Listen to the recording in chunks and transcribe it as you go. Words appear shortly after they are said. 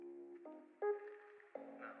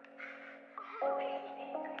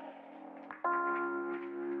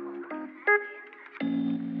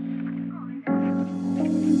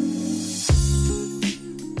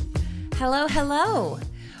Hello, hello.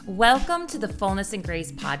 Welcome to the Fullness and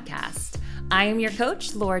Grace podcast. I am your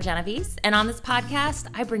coach, Laura Genovese, and on this podcast,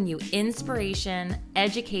 I bring you inspiration,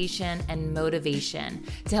 education, and motivation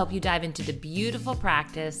to help you dive into the beautiful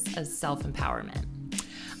practice of self-empowerment.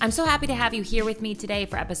 I'm so happy to have you here with me today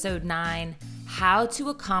for episode 9, How to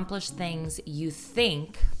Accomplish Things You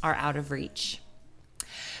Think Are Out of Reach.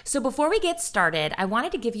 So before we get started, I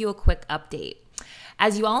wanted to give you a quick update.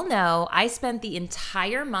 As you all know, I spent the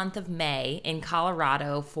entire month of May in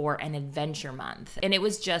Colorado for an adventure month, and it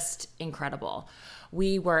was just incredible.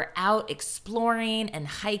 We were out exploring and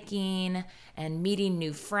hiking and meeting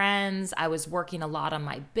new friends. I was working a lot on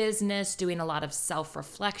my business, doing a lot of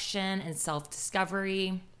self-reflection and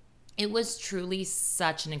self-discovery. It was truly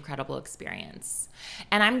such an incredible experience.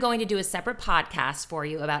 And I'm going to do a separate podcast for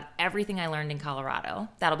you about everything I learned in Colorado.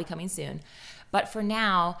 That'll be coming soon. But for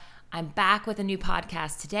now, I'm back with a new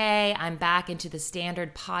podcast today. I'm back into the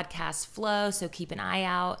standard podcast flow, so keep an eye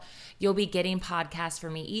out. You'll be getting podcasts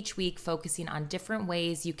from me each week focusing on different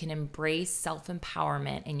ways you can embrace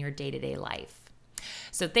self-empowerment in your day-to-day life.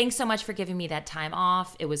 So thanks so much for giving me that time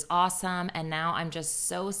off. It was awesome, and now I'm just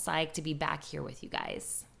so psyched to be back here with you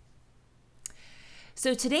guys.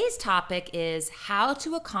 So today's topic is how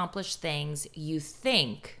to accomplish things you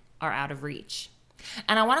think are out of reach.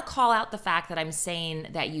 And I want to call out the fact that I'm saying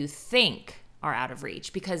that you think are out of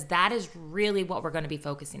reach because that is really what we're going to be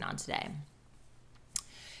focusing on today.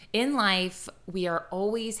 In life, we are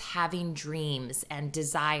always having dreams and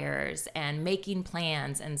desires and making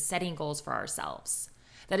plans and setting goals for ourselves.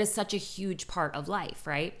 That is such a huge part of life,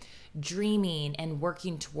 right? Dreaming and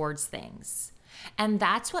working towards things. And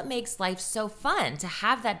that's what makes life so fun, to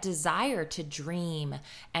have that desire to dream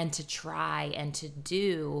and to try and to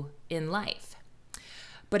do in life.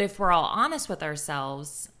 But if we're all honest with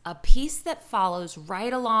ourselves, a piece that follows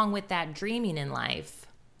right along with that dreaming in life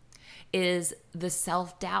is the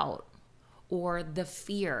self-doubt or the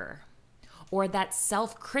fear or that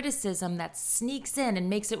self-criticism that sneaks in and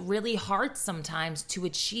makes it really hard sometimes to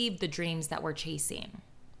achieve the dreams that we're chasing.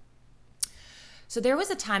 So there was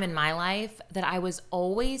a time in my life that I was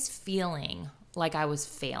always feeling like I was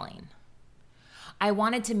failing. I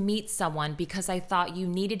wanted to meet someone because I thought you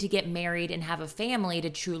needed to get married and have a family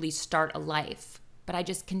to truly start a life. But I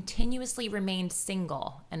just continuously remained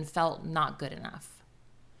single and felt not good enough.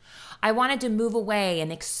 I wanted to move away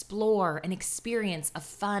and explore and experience a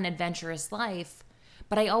fun, adventurous life.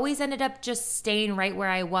 But I always ended up just staying right where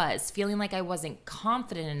I was, feeling like I wasn't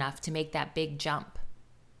confident enough to make that big jump.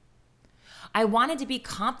 I wanted to be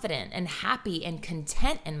confident and happy and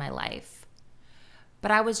content in my life. But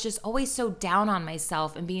I was just always so down on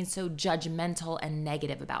myself and being so judgmental and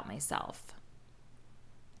negative about myself.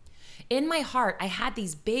 In my heart, I had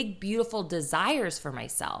these big, beautiful desires for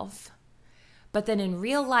myself. But then in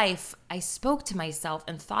real life, I spoke to myself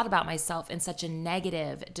and thought about myself in such a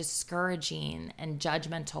negative, discouraging, and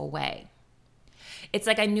judgmental way. It's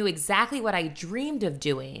like I knew exactly what I dreamed of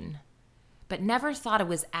doing, but never thought it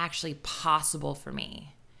was actually possible for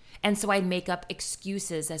me. And so I'd make up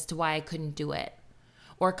excuses as to why I couldn't do it,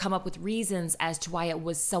 or come up with reasons as to why it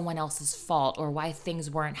was someone else's fault or why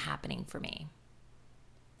things weren't happening for me.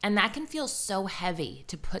 And that can feel so heavy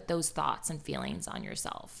to put those thoughts and feelings on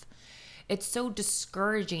yourself. It's so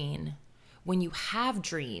discouraging when you have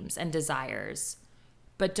dreams and desires,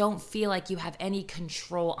 but don't feel like you have any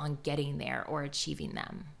control on getting there or achieving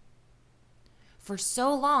them. For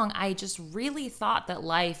so long, I just really thought that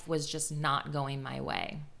life was just not going my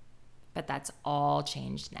way. But that's all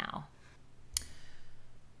changed now.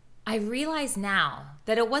 I realize now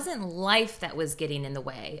that it wasn't life that was getting in the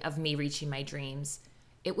way of me reaching my dreams.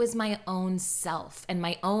 It was my own self and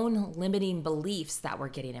my own limiting beliefs that were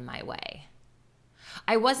getting in my way.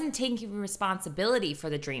 I wasn't taking responsibility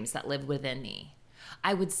for the dreams that lived within me.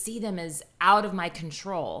 I would see them as out of my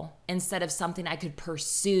control instead of something I could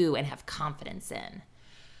pursue and have confidence in.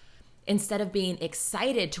 Instead of being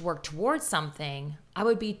excited to work towards something, I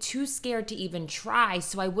would be too scared to even try,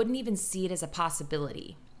 so I wouldn't even see it as a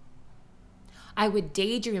possibility. I would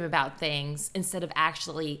daydream about things instead of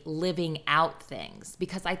actually living out things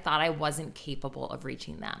because I thought I wasn't capable of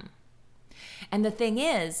reaching them. And the thing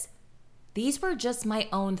is, these were just my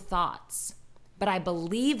own thoughts, but I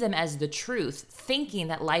believed them as the truth, thinking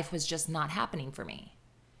that life was just not happening for me.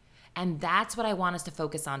 And that's what I want us to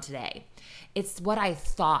focus on today. It's what I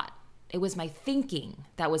thought. It was my thinking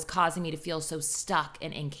that was causing me to feel so stuck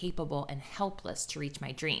and incapable and helpless to reach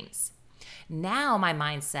my dreams. Now my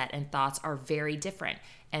mindset and thoughts are very different,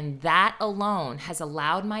 and that alone has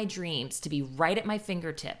allowed my dreams to be right at my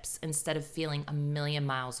fingertips instead of feeling a million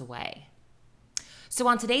miles away. So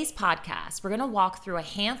on today's podcast, we're going to walk through a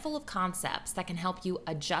handful of concepts that can help you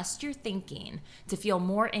adjust your thinking to feel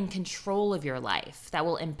more in control of your life, that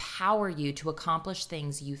will empower you to accomplish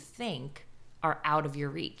things you think are out of your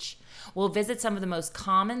reach. We'll visit some of the most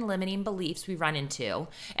common limiting beliefs we run into,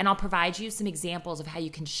 and I'll provide you some examples of how you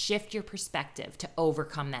can shift your perspective to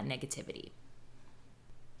overcome that negativity.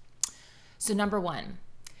 So number one,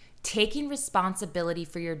 taking responsibility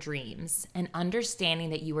for your dreams and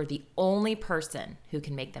understanding that you are the only person who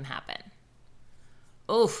can make them happen.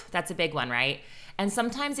 Oof, that's a big one, right? And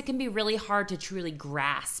sometimes it can be really hard to truly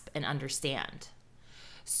grasp and understand.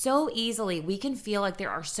 So easily, we can feel like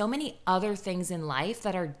there are so many other things in life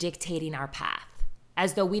that are dictating our path,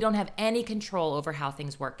 as though we don't have any control over how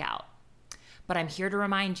things work out. But I'm here to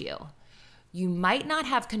remind you, you might not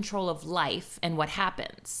have control of life and what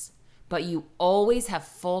happens, but you always have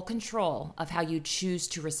full control of how you choose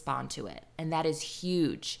to respond to it. And that is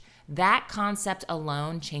huge. That concept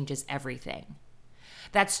alone changes everything.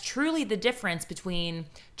 That's truly the difference between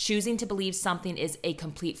choosing to believe something is a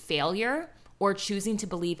complete failure or choosing to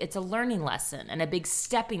believe it's a learning lesson and a big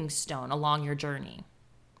stepping stone along your journey.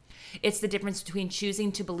 It's the difference between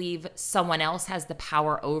choosing to believe someone else has the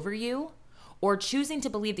power over you or choosing to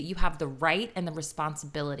believe that you have the right and the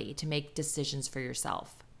responsibility to make decisions for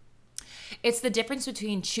yourself. It's the difference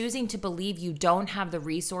between choosing to believe you don't have the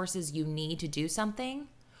resources you need to do something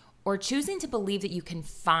or choosing to believe that you can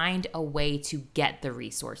find a way to get the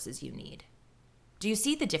resources you need. Do you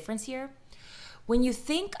see the difference here? When you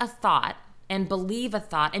think a thought and believe a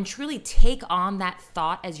thought and truly take on that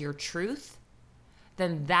thought as your truth,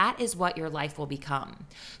 then that is what your life will become.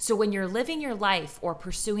 So when you're living your life or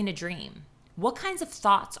pursuing a dream, what kinds of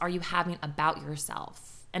thoughts are you having about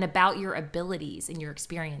yourself and about your abilities and your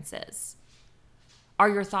experiences? Are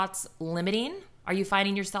your thoughts limiting? Are you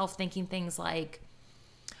finding yourself thinking things like,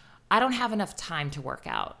 I don't have enough time to work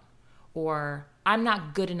out, or I'm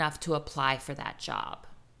not good enough to apply for that job,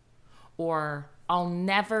 or I'll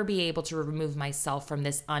never be able to remove myself from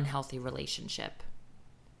this unhealthy relationship?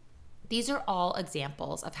 These are all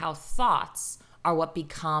examples of how thoughts are what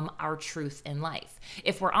become our truth in life.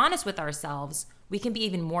 If we're honest with ourselves, we can be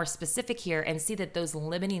even more specific here and see that those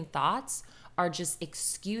limiting thoughts are just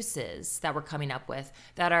excuses that we're coming up with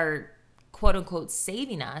that are quote unquote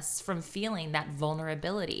saving us from feeling that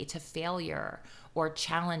vulnerability to failure or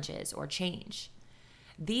challenges or change.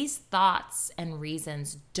 These thoughts and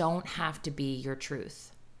reasons don't have to be your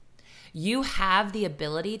truth. You have the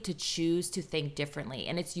ability to choose to think differently,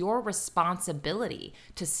 and it's your responsibility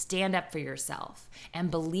to stand up for yourself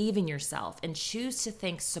and believe in yourself and choose to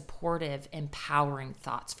think supportive, empowering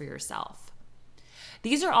thoughts for yourself.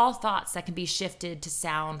 These are all thoughts that can be shifted to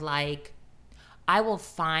sound like, I will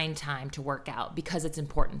find time to work out because it's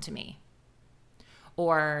important to me.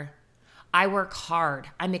 Or, I work hard,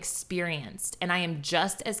 I'm experienced, and I am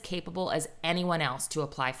just as capable as anyone else to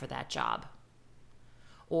apply for that job.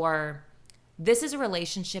 Or, this is a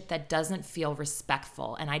relationship that doesn't feel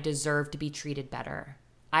respectful and I deserve to be treated better.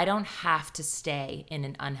 I don't have to stay in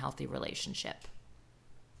an unhealthy relationship.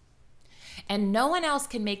 And no one else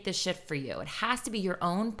can make this shift for you. It has to be your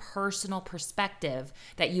own personal perspective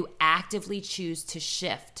that you actively choose to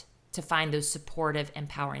shift to find those supportive,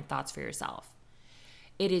 empowering thoughts for yourself.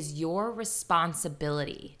 It is your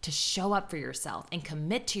responsibility to show up for yourself and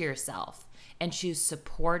commit to yourself and choose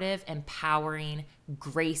supportive, empowering,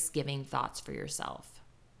 grace-giving thoughts for yourself.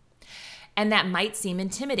 And that might seem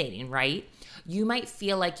intimidating, right? You might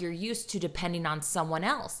feel like you're used to depending on someone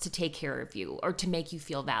else to take care of you or to make you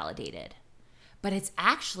feel validated. But it's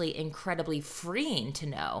actually incredibly freeing to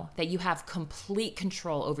know that you have complete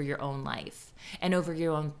control over your own life and over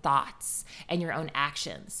your own thoughts and your own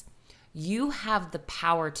actions. You have the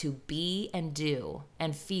power to be and do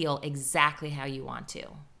and feel exactly how you want to.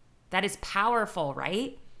 That is powerful,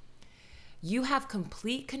 right? You have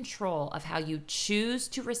complete control of how you choose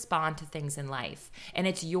to respond to things in life. And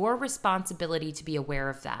it's your responsibility to be aware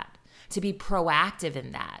of that, to be proactive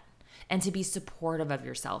in that, and to be supportive of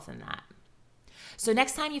yourself in that. So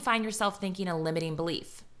next time you find yourself thinking a limiting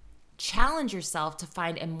belief, challenge yourself to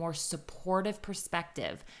find a more supportive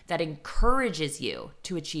perspective that encourages you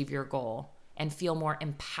to achieve your goal and feel more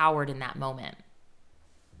empowered in that moment.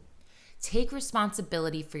 Take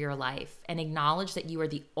responsibility for your life and acknowledge that you are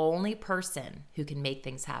the only person who can make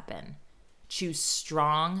things happen. Choose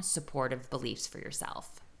strong, supportive beliefs for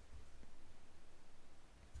yourself.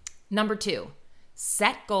 Number 2,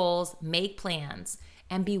 set goals, make plans,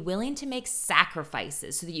 and be willing to make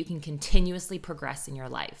sacrifices so that you can continuously progress in your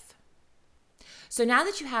life. So now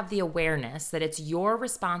that you have the awareness that it's your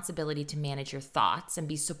responsibility to manage your thoughts and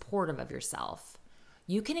be supportive of yourself,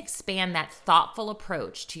 you can expand that thoughtful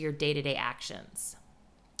approach to your day-to-day actions.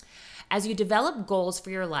 As you develop goals for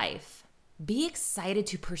your life, be excited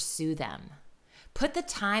to pursue them. Put the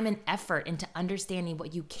time and effort into understanding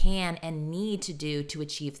what you can and need to do to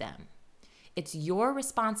achieve them. It's your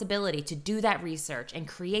responsibility to do that research and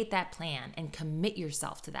create that plan and commit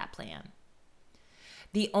yourself to that plan.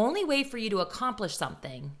 The only way for you to accomplish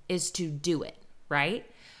something is to do it, right?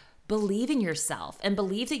 Believe in yourself and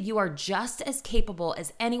believe that you are just as capable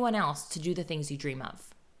as anyone else to do the things you dream of.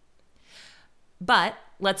 But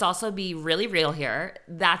let's also be really real here.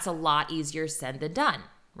 That's a lot easier said than done,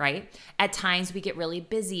 right? At times we get really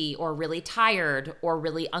busy or really tired or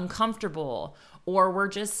really uncomfortable, or we're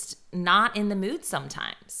just not in the mood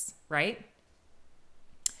sometimes, right?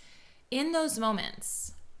 In those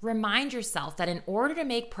moments, remind yourself that in order to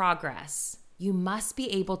make progress, you must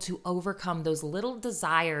be able to overcome those little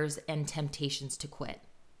desires and temptations to quit.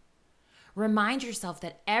 Remind yourself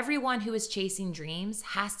that everyone who is chasing dreams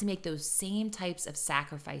has to make those same types of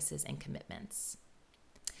sacrifices and commitments.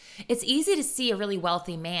 It's easy to see a really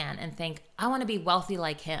wealthy man and think, I want to be wealthy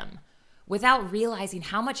like him, without realizing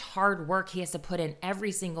how much hard work he has to put in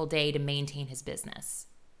every single day to maintain his business.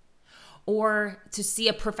 Or to see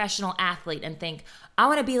a professional athlete and think, I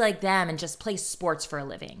want to be like them and just play sports for a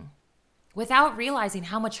living, without realizing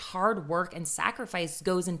how much hard work and sacrifice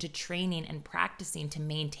goes into training and practicing to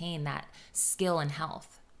maintain that skill and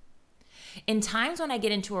health. In times when I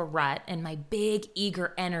get into a rut and my big,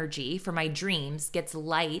 eager energy for my dreams gets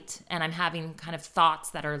light and I'm having kind of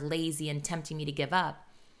thoughts that are lazy and tempting me to give up,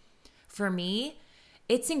 for me,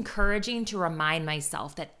 it's encouraging to remind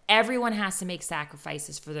myself that everyone has to make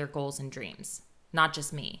sacrifices for their goals and dreams, not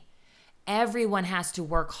just me. Everyone has to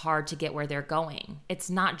work hard to get where they're going. It's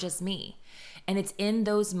not just me. And it's in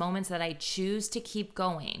those moments that I choose to keep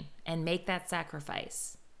going and make that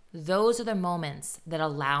sacrifice. Those are the moments that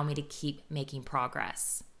allow me to keep making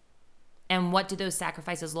progress. And what do those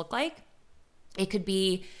sacrifices look like? It could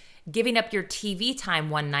be giving up your TV time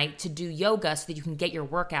one night to do yoga so that you can get your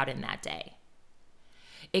workout in that day.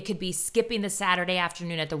 It could be skipping the Saturday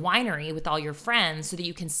afternoon at the winery with all your friends so that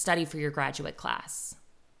you can study for your graduate class.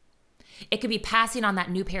 It could be passing on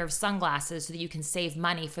that new pair of sunglasses so that you can save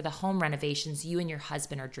money for the home renovations you and your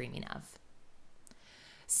husband are dreaming of.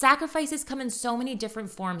 Sacrifices come in so many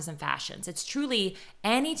different forms and fashions. It's truly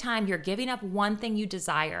any time you're giving up one thing you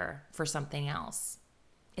desire for something else.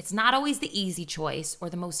 It's not always the easy choice or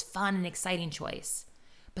the most fun and exciting choice,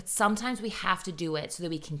 but sometimes we have to do it so that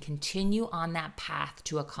we can continue on that path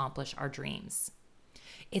to accomplish our dreams.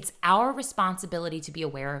 It's our responsibility to be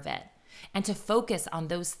aware of it and to focus on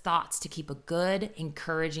those thoughts to keep a good,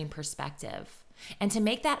 encouraging perspective and to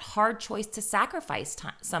make that hard choice to sacrifice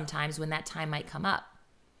sometimes when that time might come up.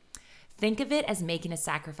 Think of it as making a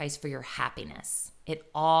sacrifice for your happiness. It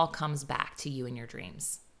all comes back to you and your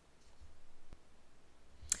dreams.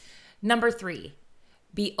 Number 3,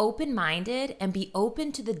 be open-minded and be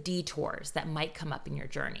open to the detours that might come up in your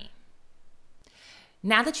journey.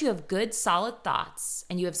 Now that you have good, solid thoughts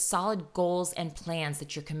and you have solid goals and plans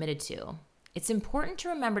that you're committed to, it's important to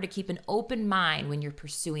remember to keep an open mind when you're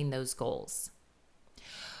pursuing those goals.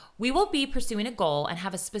 We will be pursuing a goal and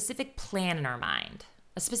have a specific plan in our mind,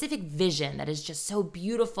 a specific vision that is just so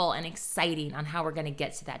beautiful and exciting on how we're going to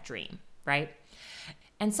get to that dream, right?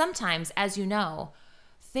 And sometimes, as you know,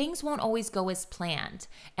 things won't always go as planned.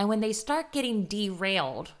 And when they start getting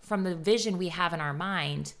derailed from the vision we have in our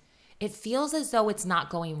mind, it feels as though it's not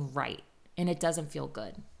going right and it doesn't feel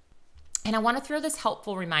good. And I want to throw this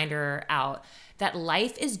helpful reminder out that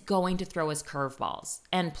life is going to throw us curveballs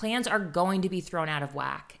and plans are going to be thrown out of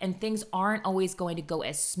whack and things aren't always going to go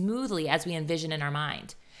as smoothly as we envision in our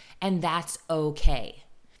mind. And that's okay.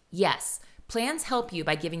 Yes, plans help you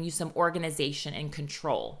by giving you some organization and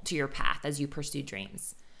control to your path as you pursue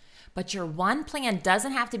dreams. But your one plan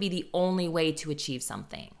doesn't have to be the only way to achieve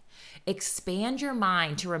something. Expand your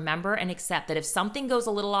mind to remember and accept that if something goes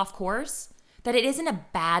a little off course, that it isn't a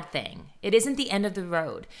bad thing. It isn't the end of the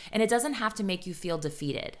road, and it doesn't have to make you feel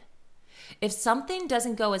defeated. If something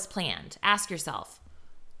doesn't go as planned, ask yourself,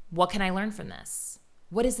 what can I learn from this?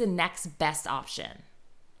 What is the next best option?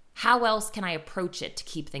 How else can I approach it to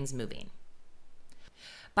keep things moving?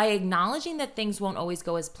 By acknowledging that things won't always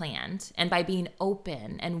go as planned, and by being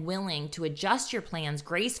open and willing to adjust your plans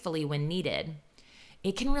gracefully when needed,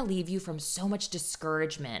 it can relieve you from so much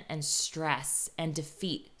discouragement and stress and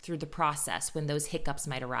defeat through the process when those hiccups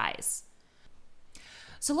might arise.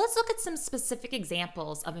 So let's look at some specific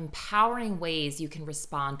examples of empowering ways you can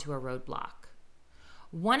respond to a roadblock.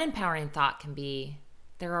 One empowering thought can be,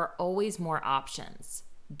 there are always more options.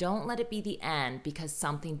 Don't let it be the end because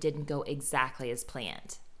something didn't go exactly as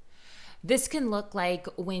planned. This can look like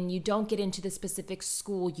when you don't get into the specific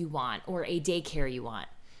school you want or a daycare you want.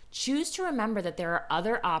 Choose to remember that there are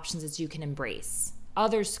other options that you can embrace,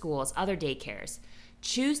 other schools, other daycares.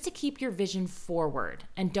 Choose to keep your vision forward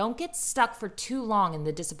and don't get stuck for too long in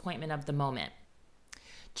the disappointment of the moment.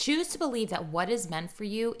 Choose to believe that what is meant for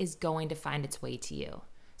you is going to find its way to you.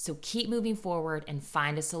 So keep moving forward and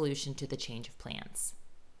find a solution to the change of plans.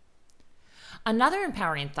 Another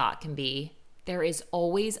empowering thought can be, there is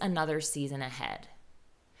always another season ahead.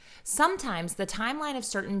 Sometimes the timeline of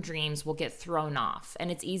certain dreams will get thrown off,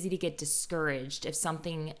 and it's easy to get discouraged if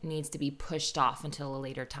something needs to be pushed off until a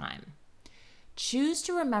later time. Choose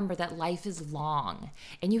to remember that life is long,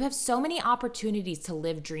 and you have so many opportunities to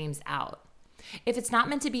live dreams out. If it's not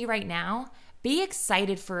meant to be right now, be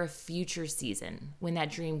excited for a future season when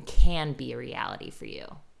that dream can be a reality for you.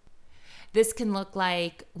 This can look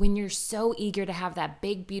like when you're so eager to have that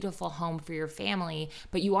big, beautiful home for your family,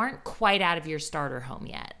 but you aren't quite out of your starter home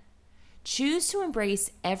yet. Choose to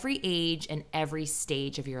embrace every age and every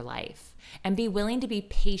stage of your life and be willing to be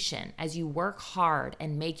patient as you work hard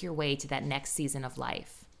and make your way to that next season of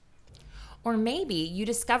life. Or maybe you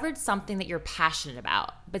discovered something that you're passionate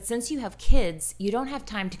about, but since you have kids, you don't have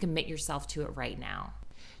time to commit yourself to it right now.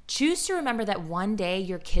 Choose to remember that one day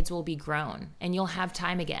your kids will be grown and you'll have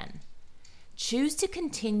time again. Choose to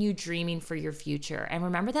continue dreaming for your future and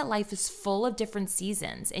remember that life is full of different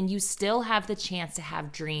seasons and you still have the chance to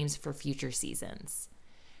have dreams for future seasons.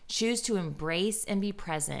 Choose to embrace and be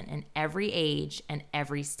present in every age and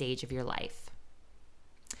every stage of your life.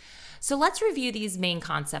 So let's review these main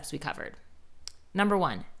concepts we covered. Number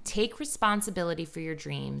 1, take responsibility for your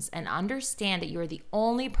dreams and understand that you are the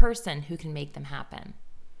only person who can make them happen.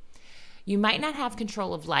 You might not have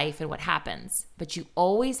control of life and what happens, but you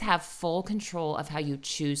always have full control of how you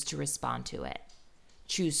choose to respond to it.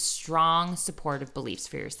 Choose strong, supportive beliefs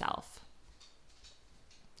for yourself.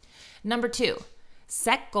 Number 2,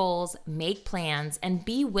 set goals, make plans, and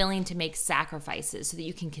be willing to make sacrifices so that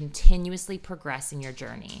you can continuously progress in your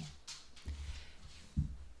journey.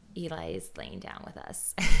 Eli is laying down with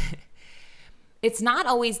us. It's not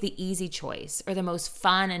always the easy choice or the most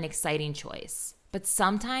fun and exciting choice, but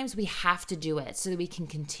sometimes we have to do it so that we can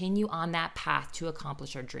continue on that path to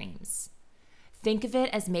accomplish our dreams. Think of it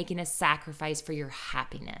as making a sacrifice for your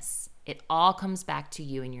happiness. It all comes back to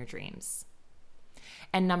you and your dreams.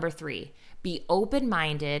 And number 3, be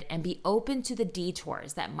open-minded and be open to the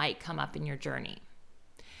detours that might come up in your journey.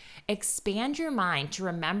 Expand your mind to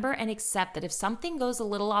remember and accept that if something goes a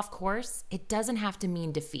little off course, it doesn't have to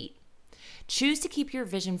mean defeat. Choose to keep your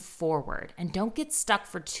vision forward and don't get stuck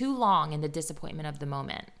for too long in the disappointment of the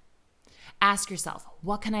moment. Ask yourself,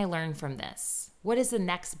 what can I learn from this? What is the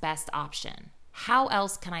next best option? How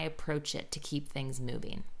else can I approach it to keep things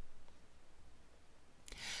moving?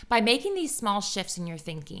 By making these small shifts in your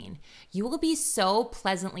thinking, you will be so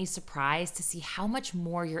pleasantly surprised to see how much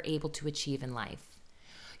more you're able to achieve in life.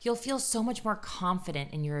 You'll feel so much more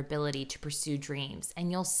confident in your ability to pursue dreams,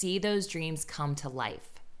 and you'll see those dreams come to life.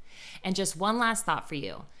 And just one last thought for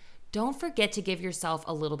you. Don't forget to give yourself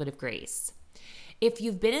a little bit of grace. If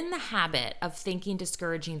you've been in the habit of thinking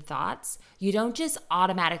discouraging thoughts, you don't just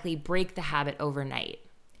automatically break the habit overnight.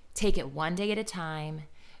 Take it one day at a time.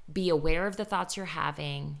 Be aware of the thoughts you're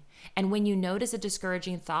having. And when you notice a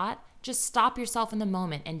discouraging thought, just stop yourself in the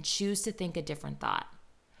moment and choose to think a different thought.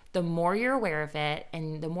 The more you're aware of it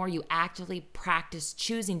and the more you actively practice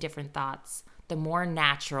choosing different thoughts, the more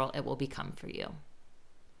natural it will become for you.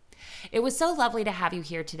 It was so lovely to have you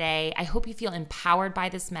here today. I hope you feel empowered by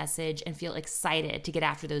this message and feel excited to get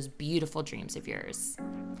after those beautiful dreams of yours.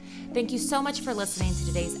 Thank you so much for listening to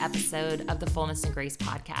today's episode of the Fullness and Grace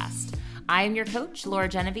podcast. I am your coach, Laura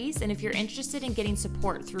Genovese, and if you're interested in getting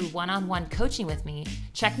support through one-on-one coaching with me,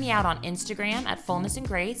 check me out on Instagram at Fullness and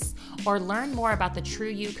Grace or learn more about the True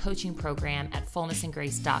You coaching program at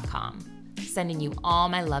fullnessandgrace.com. Sending you all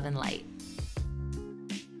my love and light.